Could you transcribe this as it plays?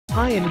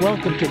Hi and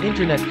welcome to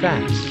Internet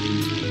Facts.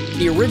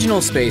 The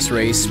original space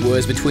race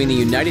was between the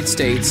United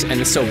States and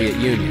the Soviet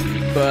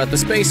Union. But the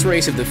space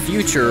race of the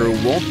future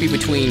won't be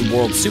between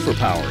world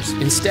superpowers.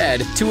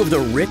 Instead, two of the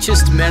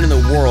richest men in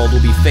the world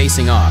will be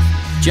facing off.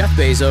 Jeff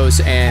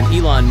Bezos and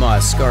Elon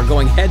Musk are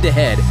going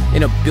head-to-head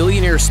in a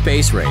billionaire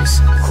space race.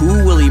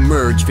 Who will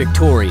emerge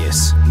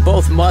victorious?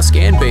 Both Musk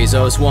and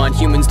Bezos want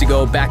humans to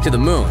go back to the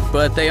moon,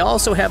 but they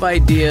also have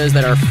ideas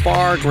that are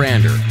far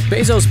grander.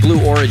 Bezos'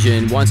 Blue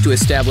Origin wants to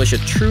establish a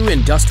true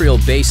industrial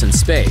base in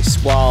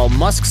space, while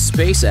Musk's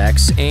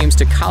SpaceX aims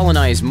to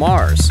colonize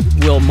Mars.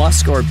 Will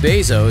Musk or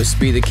Bezos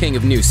be the king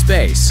of new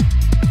space?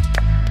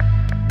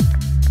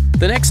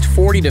 The next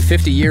 40 to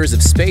 50 years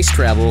of space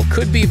travel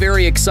could be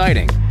very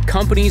exciting.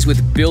 Companies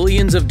with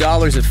billions of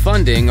dollars of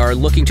funding are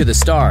looking to the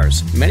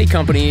stars. Many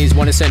companies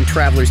want to send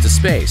travelers to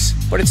space.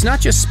 But it's not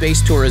just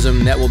space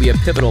tourism that will be a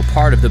pivotal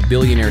part of the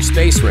billionaire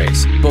space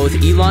race. Both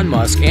Elon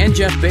Musk and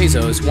Jeff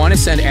Bezos want to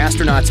send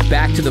astronauts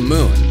back to the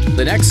moon.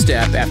 The next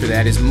step after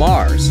that is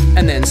Mars,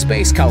 and then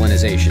space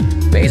colonization.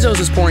 Bezos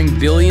is pouring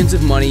billions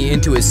of money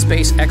into his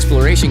space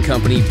exploration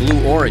company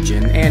Blue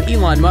Origin, and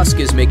Elon Musk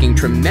is making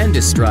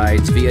tremendous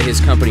strides via his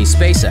company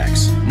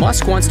SpaceX.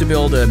 Musk wants to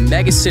build a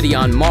megacity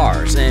on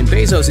Mars, and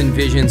Bezos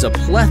envisions a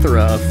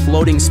plethora of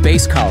floating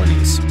space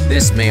colonies.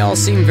 This may all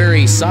seem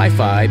very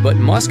sci-fi, but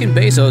Musk and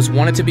Bezos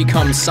want it to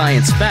become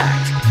science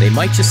fact. They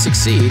might just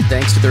succeed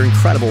thanks to their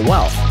incredible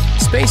wealth.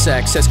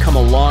 SpaceX has come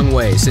a long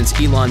way since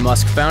Elon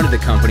Musk founded the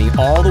company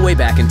all the way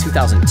back in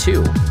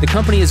 2002. The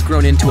company has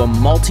grown into a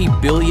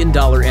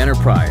multi-billion-dollar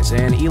enterprise,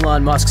 and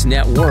Elon Musk's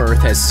net worth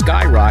has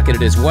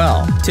skyrocketed as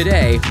well.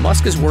 Today,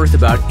 Musk is worth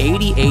about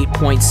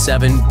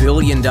 $88.7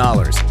 billion,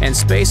 and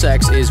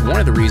SpaceX is one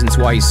of the reasons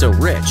why he's so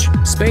rich.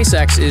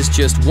 SpaceX is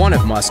just one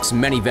of Musk's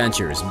many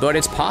ventures, but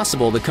it's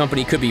possible the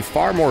company could be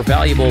far more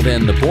valuable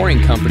than the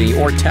Boring Company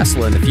or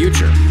Tesla in the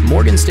future.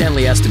 Morgan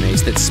Stanley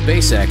estimates that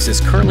SpaceX is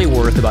currently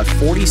worth about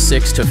 $46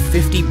 to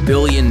 $50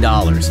 billion,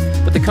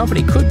 but the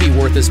company could be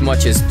worth as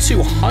much as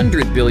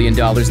 $200 billion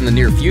in the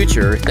near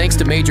future thanks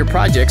to major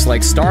projects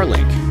like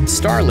Starlink.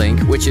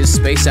 Starlink, which is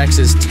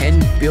SpaceX's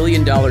 $10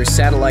 billion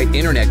satellite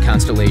internet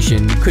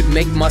constellation, could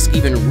make Musk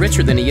even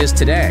richer than he is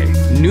today.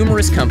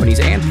 Numerous companies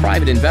and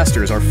private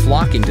investors are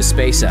flocking to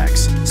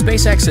SpaceX.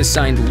 SpaceX has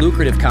signed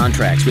lucrative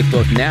contracts with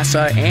both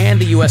NASA and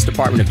the U.S.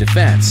 Department of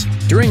Defense.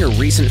 During a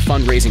recent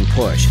fundraising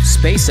push,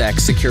 SpaceX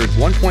secured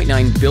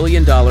 $1.9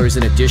 billion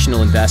in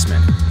additional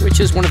investment, which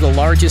is one of the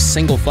largest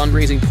single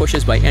fundraising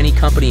pushes by any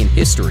company in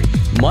history.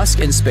 Musk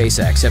and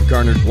SpaceX have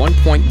garnered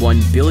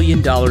 $1.1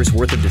 billion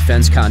worth of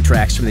defense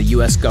contracts from the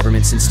U.S.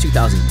 government since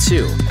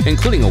 2002,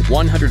 including a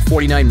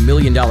 $149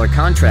 million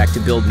contract to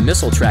build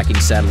missile tracking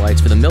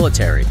satellites for the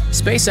military.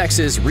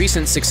 SpaceX's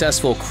recent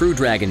successful Crew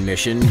Dragon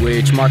mission,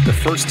 which marked the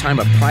first time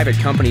a private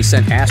company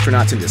sent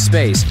astronauts into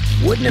space,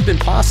 wouldn't have been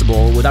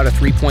possible without a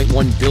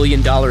 $3.1 billion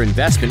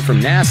investment from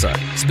NASA.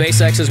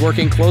 SpaceX is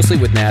working closely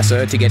with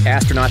NASA to get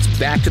astronauts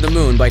back to the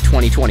moon by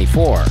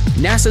 2024.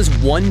 NASA's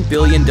 $1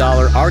 billion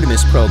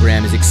Artemis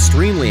program is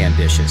extremely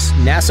ambitious.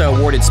 NASA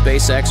awarded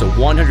SpaceX a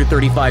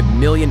 $135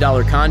 million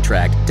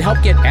contract to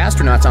help get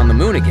astronauts on the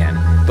moon again.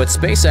 But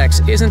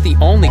SpaceX isn't the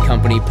only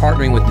company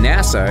partnering with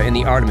NASA in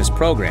the Artemis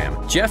program.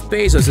 Jeff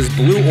Bezos'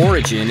 Blue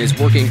Origin is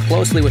working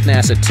closely with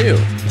NASA too.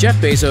 Jeff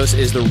Bezos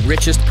is the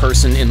richest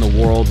person in the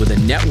world with a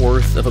net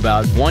worth of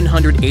about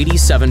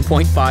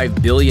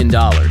 $187.5 billion,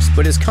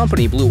 but his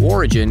company Blue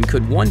Origin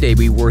could one day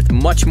be worth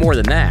much more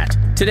than that.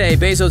 Today,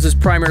 Bezos is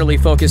primarily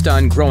focused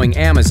on growing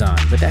Amazon,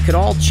 but that could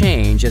all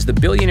change as the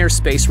billionaire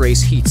space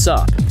race heats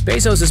up.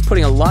 Bezos is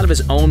putting a lot of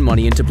his own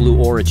money into Blue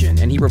Origin,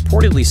 and he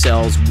reportedly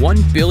sells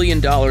 $1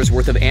 billion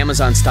worth of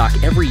Amazon stock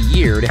every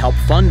year to help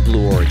fund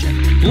Blue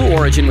Origin. Blue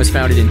Origin was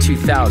founded in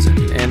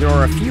 2000, and there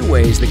are a few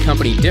ways the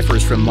company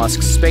differs from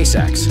Musk's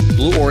SpaceX.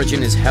 Blue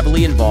Origin is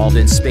heavily involved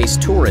in space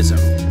tourism,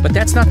 but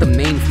that's not the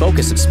main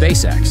focus of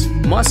SpaceX.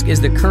 Musk is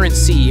the current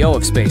CEO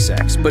of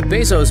SpaceX, but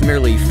Bezos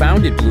merely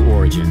founded Blue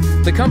Origin.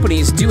 The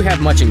companies do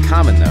have much in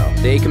common, though.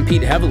 They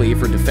compete heavily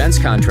for defense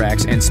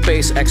contracts and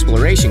space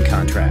exploration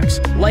contracts.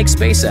 Like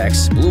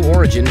SpaceX, Blue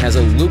Origin has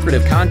a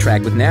lucrative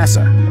contract with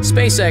NASA.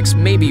 SpaceX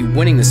may be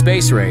winning the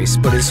space race,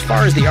 but as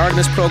far as the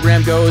Artemis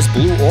program goes,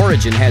 Blue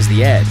Origin has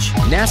the edge.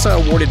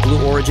 NASA awarded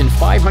Blue Origin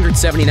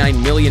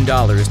 $579 million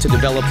to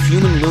develop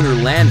human lunar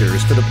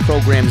landers for the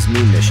program's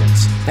moon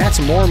missions. That's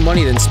more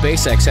money than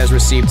SpaceX has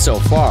received so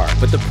far,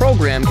 but the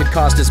program could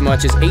cost as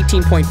much as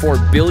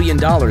 $18.4 billion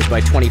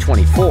by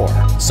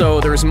 2024. So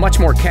there's much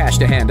more cash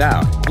to hand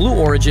out. Blue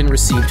Origin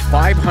received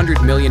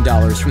 $500 million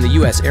from the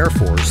U.S. Air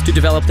Force to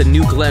develop the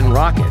New Glenn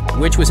rocket,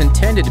 which was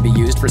intended to be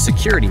used for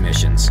security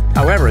missions.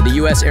 However, the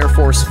U.S. Air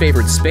Force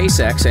favored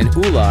SpaceX and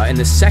ULA in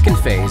the second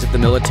phase of the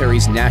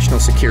military's National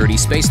Security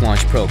Space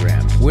Launch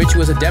Program, which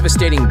was a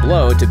devastating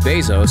blow to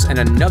Bezos and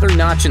another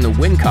notch in the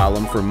win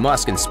column for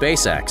Musk and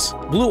SpaceX.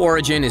 Blue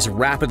Origin is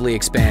rapidly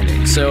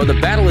expanding, so the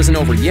battle isn't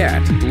over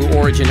yet. Blue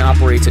Origin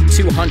operates a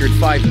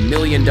 $205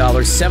 million,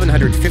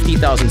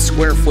 750,000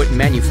 square foot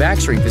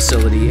manufacturing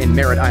facility in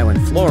Merritt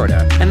Island,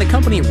 Florida, and the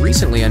company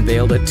recently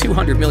unveiled a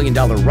 $200 million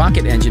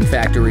rocket engine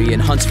factory in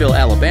Huntsville,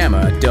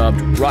 Alabama,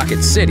 dubbed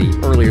Rocket City,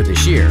 earlier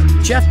this year.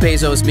 Jeff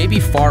Bezos may be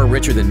far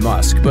richer than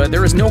Musk, but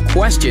there is no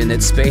question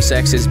that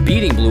SpaceX is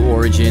beating Blue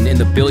Origin in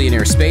the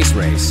billionaire space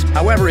race.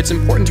 However, it's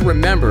important to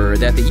remember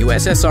that the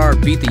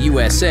USSR beat the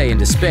USA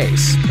into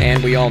space,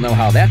 and we all know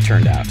how that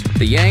turned out.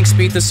 The Yanks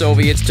beat the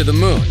Soviets to the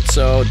moon,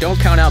 so don't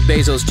count out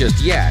Bezos just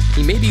yet.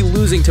 He may be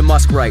losing to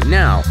Musk right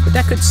now, but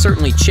that could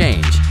certainly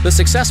change. The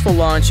successful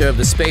launch of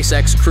the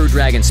SpaceX Crew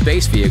Dragon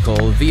space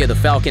vehicle via the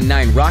Falcon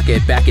 9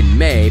 rocket back in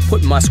May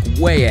put Musk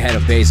way ahead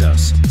of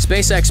Bezos.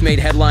 SpaceX made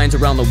headlines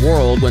around the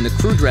world when the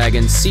Crew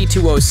Dragon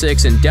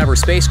C-206 Endeavour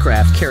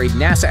spacecraft carried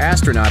NASA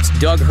astronauts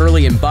Doug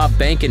Hurley and Bob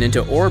Behnken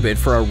into orbit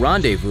for a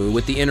rendezvous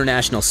with the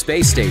International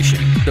Space Station.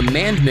 The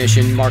manned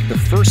mission marked the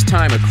first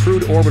time a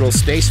crewed orbital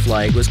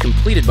spaceflight was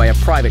completed by a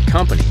private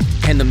company,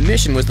 and the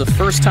mission was the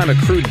first time a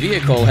crewed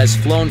vehicle has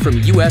flown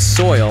from U.S.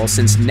 soil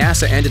since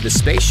NASA ended the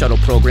Space Shuttle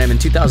program in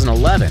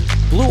 2011.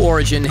 Blue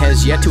Origin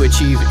has yet to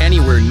achieve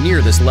anywhere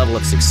near this level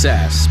of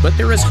success, but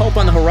there is hope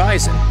on the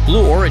horizon.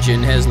 Blue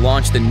Origin has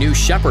launched the New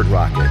Shepard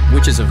rocket,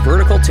 which is a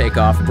vertical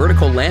takeoff,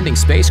 vertical landing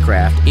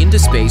spacecraft into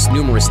space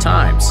numerous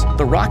times.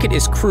 The rocket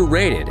is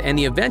crew-rated, and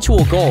the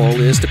eventual goal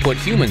is to put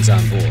humans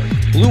on board.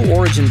 Blue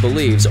Origin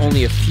believes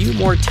only a few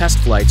more test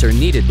flights are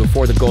needed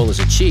before the goal is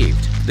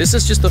achieved. This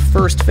is just the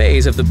first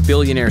phase of the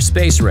billionaire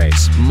space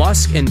race.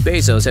 Musk and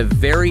Bezos have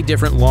very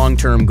different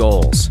long-term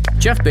goals.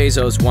 Jeff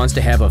Bezos wants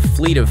to have a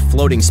fleet of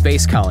floating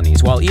space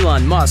colonies, while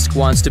Elon Musk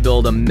wants to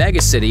build a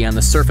megacity on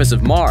the surface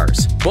of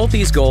Mars. Both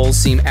these goals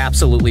seem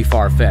absolutely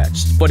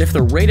far-fetched, but if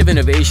the rate of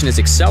innovation is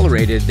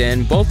accelerated,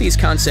 then both these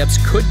concepts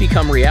could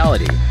become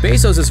reality.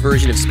 Bezos'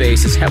 version of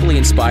space is heavily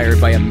inspired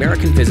by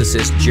American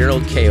physicist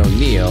Gerald K.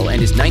 O'Neill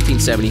and his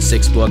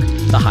 1976 book,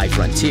 The High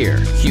Frontier: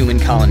 Human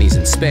Colonies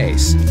in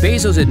Space.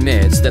 Bezos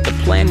admits that the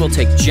plan will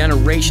take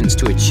generations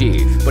to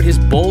achieve, but his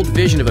bold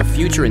vision of a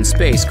future in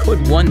space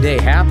could one day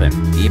happen,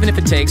 even if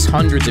it takes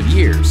hundreds of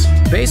years.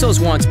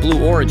 Bezos wants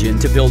Blue Origin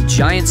to build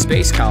giant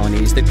space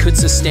colonies that could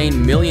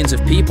sustain millions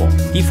of people.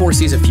 He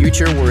foresees a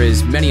future where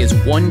as many as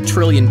 1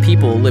 trillion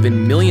people live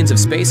in millions of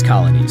space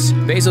colonies.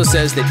 Bezos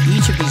says that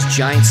each of these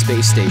giant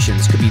space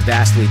stations could be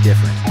vastly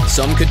different.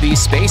 Some could be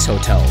space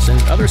hotels,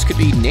 and others could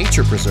be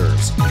nature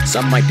preserves.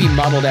 Some might be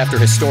modeled after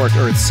historic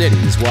Earth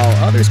cities,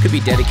 while others could be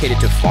dedicated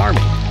to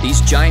farming.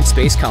 These giant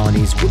space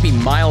colonies would be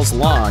miles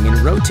long and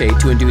rotate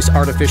to induce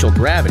artificial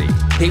gravity.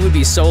 They would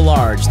be so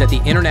large that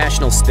the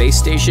International Space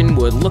Station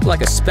would look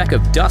like a speck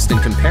of dust in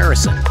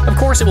comparison. Of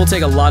course, it will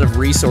take a lot of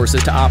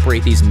resources to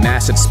operate these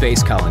massive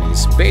space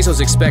colonies.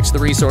 Bezos expects the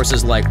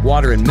resources like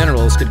water and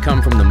minerals could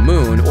come from the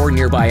moon or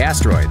nearby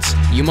asteroids.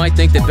 You might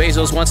think that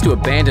Bezos wants to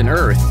abandon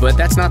Earth, but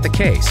that's not the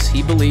case.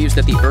 He believes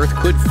that the Earth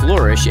could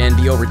flourish and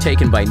be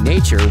overtaken by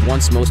nature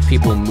once most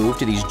people move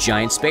to these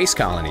giant space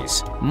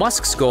colonies.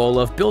 Musk's goal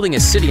of building a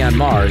city on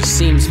Mars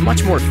seems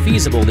much more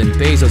feasible than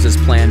Bezos'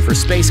 plan for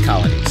space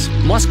colonies.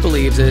 Musk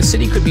believes a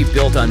city could be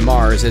built on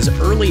Mars as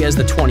early as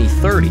the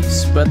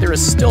 2030s, but there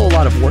is still a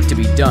lot of work to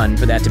be done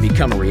for that to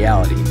become a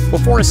reality.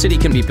 Before a city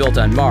can be built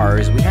on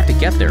Mars, we have to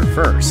get there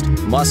first.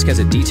 Musk has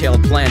a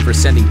detailed plan for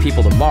sending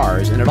people to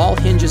Mars, and it all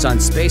hinges on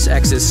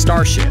SpaceX's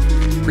Starship.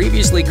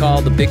 Previously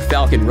called the Big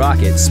Falcon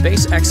rocket,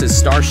 SpaceX's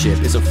Starship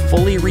is a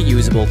fully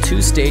reusable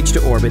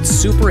two-stage-to-orbit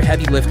super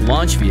heavy-lift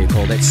launch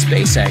vehicle that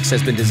SpaceX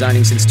has been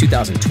designing since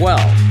 2012.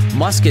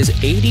 Musk is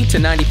 80 to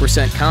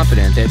 90%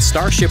 confident that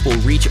Starship will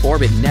reach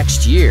orbit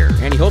next year,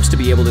 and he hopes to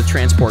be able to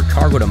transport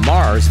cargo to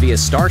Mars via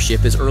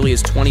Starship as early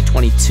as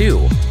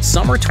 2022.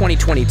 Summer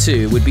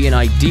 2022 would be an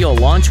ideal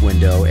launch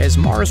window, as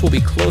Mars will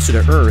be closer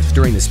to Earth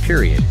during this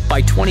period.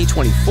 By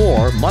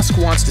 2024, Musk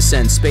wants to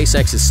send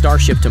SpaceX's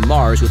Starship to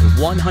Mars with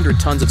 100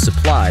 tons of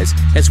supplies,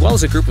 as well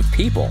as a group of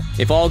people.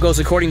 If all goes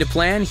according to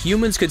plan,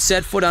 humans could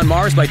set foot on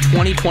Mars by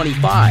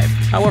 2025.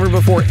 However,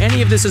 before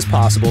any of this is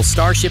possible,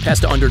 Starship has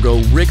to undergo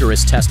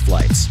rigorous test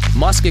flights.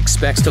 Musk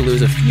expects to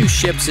lose a few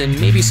ships and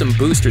maybe some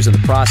boosters in the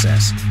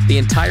process. The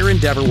entire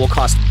endeavor will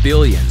cost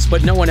billions,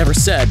 but no one ever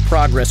said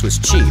progress was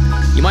cheap.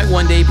 You might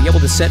one day be able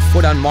to set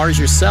foot on Mars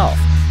yourself.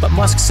 But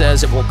Musk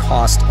says it will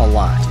cost a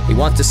lot. He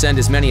wants to send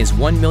as many as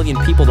 1 million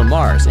people to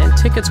Mars, and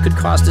tickets could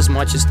cost as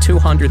much as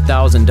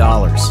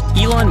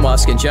 $200,000. Elon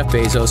Musk and Jeff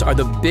Bezos are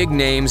the big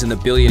names in the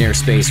billionaire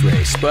space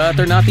race, but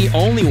they're not the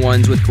only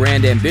ones with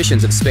grand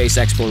ambitions of space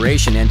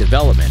exploration and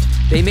development.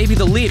 They may be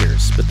the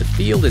leaders, but the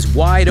field is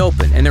wide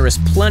open and there is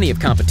plenty of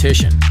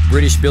competition.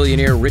 British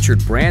billionaire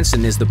Richard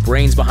Branson is the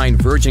brains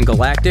behind Virgin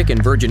Galactic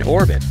and Virgin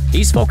Orbit.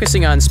 He's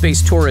focusing on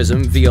space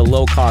tourism via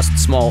low-cost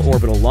small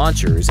orbital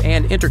launchers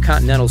and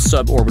intercontinental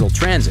suborbital orbital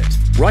transit.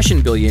 Russian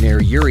billionaire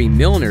Yuri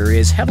Milner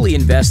is heavily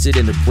invested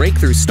in the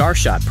breakthrough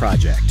Starshot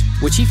project,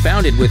 which he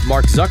founded with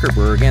Mark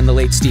Zuckerberg and the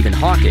late Stephen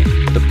Hawking.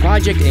 The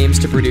project aims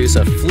to produce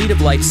a fleet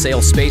of light-sail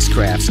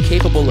spacecrafts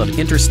capable of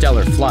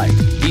interstellar flight.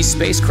 These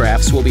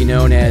spacecrafts will be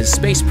known as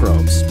space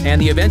probes,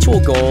 and the eventual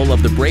goal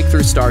of the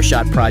breakthrough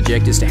Starshot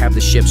project is to have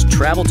the ships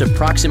travel to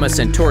Proxima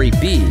Centauri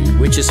b,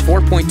 which is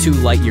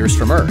 4.2 light-years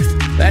from Earth.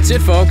 That's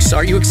it, folks.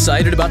 Are you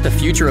excited about the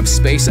future of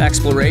space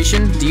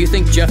exploration? Do you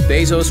think Jeff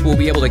Bezos will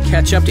be able to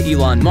catch up to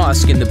Elon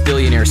Musk in the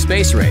billionaire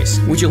space race?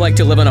 Would you like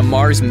to live on a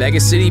Mars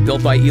megacity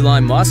built by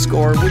Elon Musk,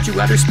 or would you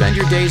rather spend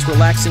your days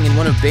relaxing in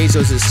one of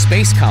Bezos'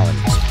 space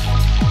colonies?